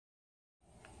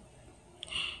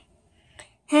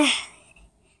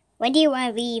When do you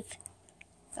want to leave?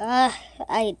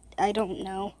 I don't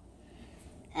know.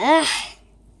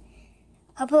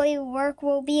 Hopefully work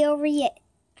will be over yet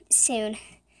soon.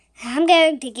 I'm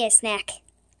going to get a snack.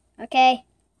 Okay?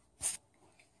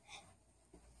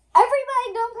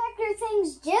 Everybody don't pack your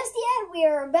things just yet. We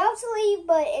are about to leave,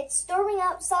 but it's storming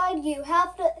outside. You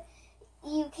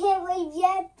can't leave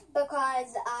yet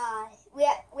because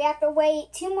we have to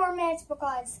wait 2 more minutes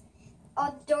because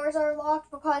all the doors are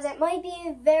locked because it might be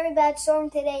a very bad storm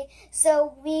today.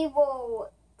 So we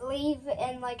will leave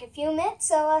in like a few minutes.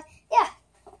 So yeah.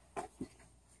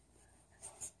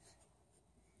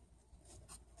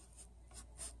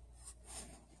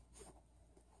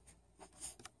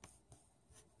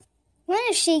 When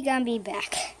is she gonna be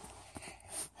back?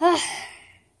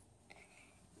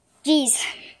 Jeez.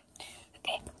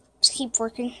 Okay, just keep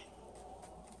working.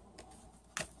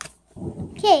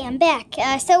 Okay, I'm back.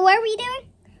 So what are we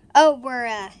doing? Oh,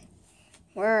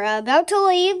 we're about to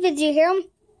leave. Did you hear him?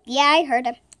 Yeah, I heard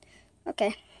him.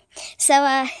 Okay. So,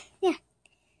 yeah.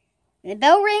 When the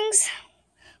bell rings,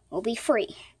 we'll be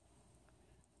free.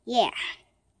 Yeah.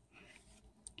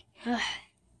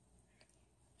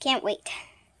 Can't wait.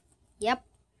 Yep.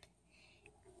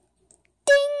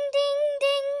 Ding, ding,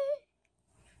 ding.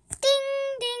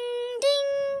 Ding, ding, ding.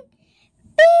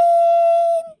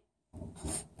 Bing.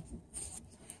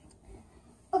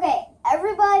 Okay,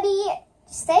 everybody,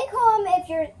 stay calm.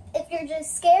 If you're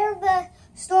just scared of the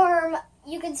storm,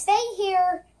 you can stay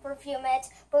here for a few minutes.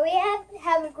 But we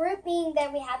have a group meeting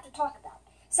that we have to talk about.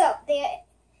 So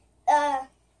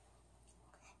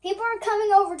people are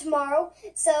coming over tomorrow.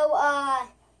 So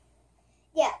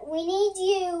yeah, we need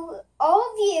you, all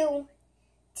of you,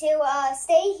 to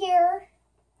stay here.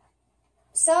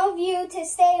 Some of you to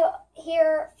stay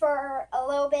here for a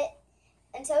little bit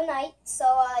until night. So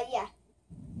yeah.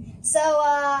 So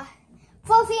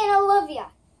Fluffy and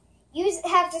Olivia, you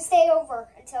have to stay over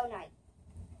until night.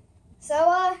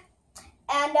 So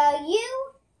and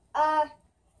you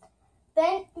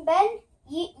Ben,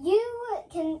 you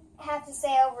can have to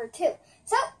stay over too.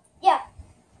 So yeah.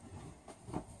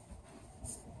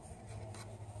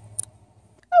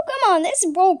 Oh, come on, this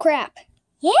is bull crap.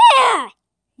 Yeah!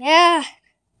 Yeah.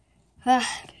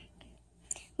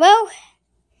 Well,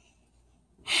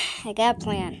 I got a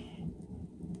plan.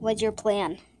 What's your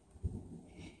plan?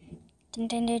 Dun,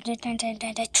 dun, dun, dun, dun, dun,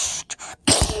 dun, dun.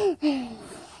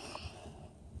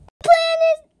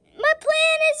 My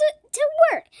plan is to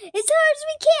work as hard as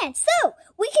we can so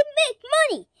we can make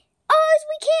money. All as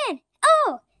we can.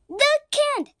 Oh, the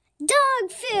canned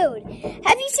dog food.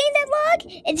 Have you seen that log?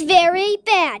 It's very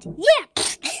bad. Yeah.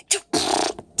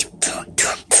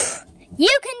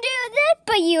 You can do that,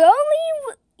 but you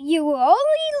only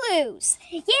lose.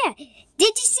 Yeah.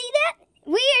 Did you see that?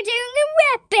 We are doing a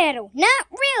rap battle. Not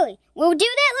really. We'll do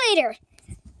that later.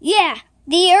 Yeah.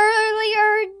 The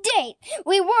earlier date,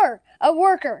 we were a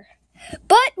worker,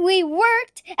 but we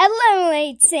worked at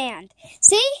lemonade stand.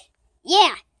 See?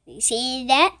 Yeah. You see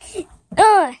that?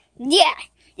 Yeah.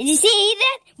 Did you see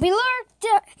that? We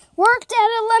worked at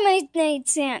a lemonade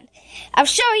stand. I'll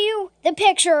show you the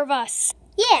picture of us.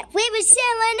 Yeah, we were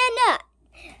selling a nut.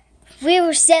 We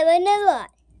were selling a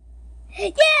lot. Yeah,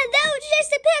 that was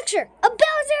just a picture of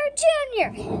Bowser Jr.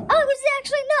 I was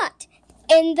actually not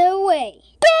in the way.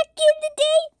 Back in the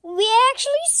day, we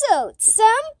actually sold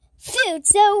some food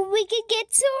so we could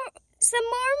get some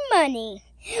more money.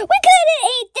 We could have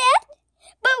ate that,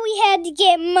 but we had to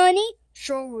get money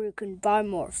so we can buy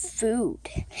more food.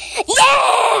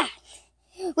 Yeah!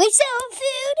 We sold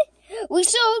food. We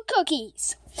sold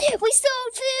cookies. We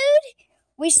sold food.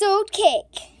 We sold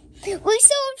cake. We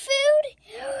sold food.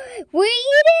 We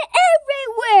ate it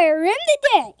everywhere in the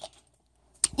day.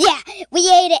 Yeah, we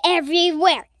ate it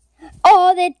everywhere.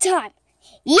 All the time.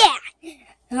 Yeah.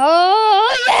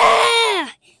 Oh, yeah.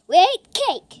 We ate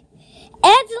cake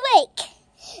at the lake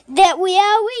that we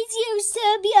always used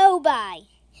to go by.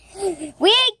 We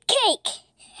ate cake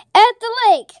at the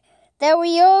lake that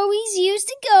we always used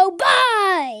to go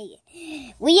by.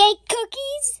 We ate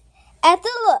cookies at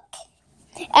the look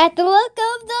of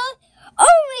the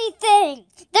only thing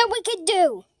that we could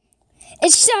do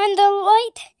is shine the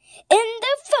light in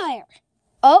the fire.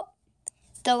 Oh,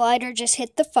 the lighter just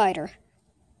hit the fire.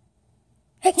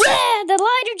 Yeah, the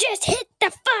lighter just hit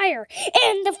the fire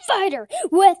and the fighter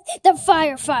with the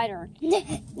firefighter.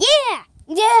 Yeah.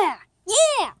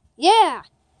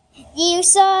 You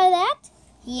saw that?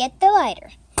 He hit the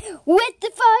lighter. With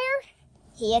the fire,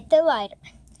 he hit the lighter.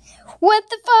 With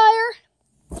the fire,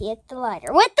 he hit the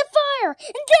lighter. With the fire,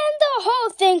 and then the whole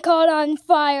thing caught on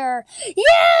fire.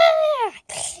 Yeah!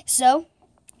 So,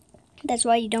 That's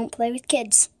why you don't play with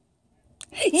kids.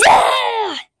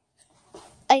 Yeah!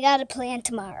 I got a plan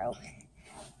tomorrow.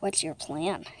 What's your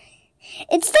plan?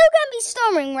 It's still gonna be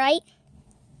storming, right?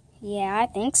 Yeah, I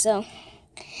think so.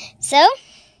 So,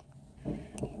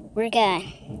 we're gonna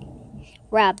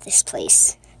rob this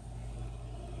place.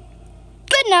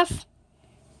 Good enough.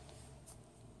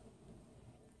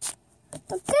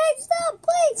 Okay, stop,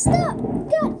 please, stop.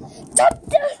 God.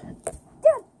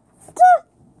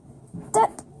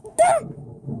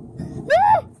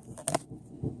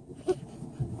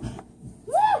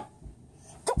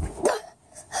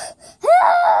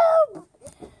 Help!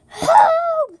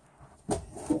 Help!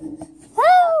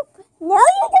 Help! No,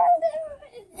 you don't do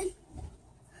it.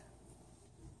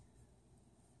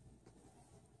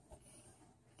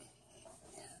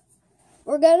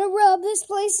 We're gonna rob this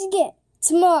place again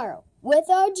tomorrow with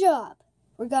our job.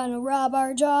 We're gonna rob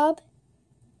our job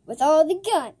with all the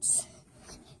guns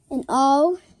and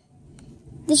all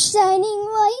the shining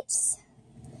lights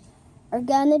are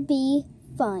gonna be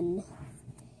fun.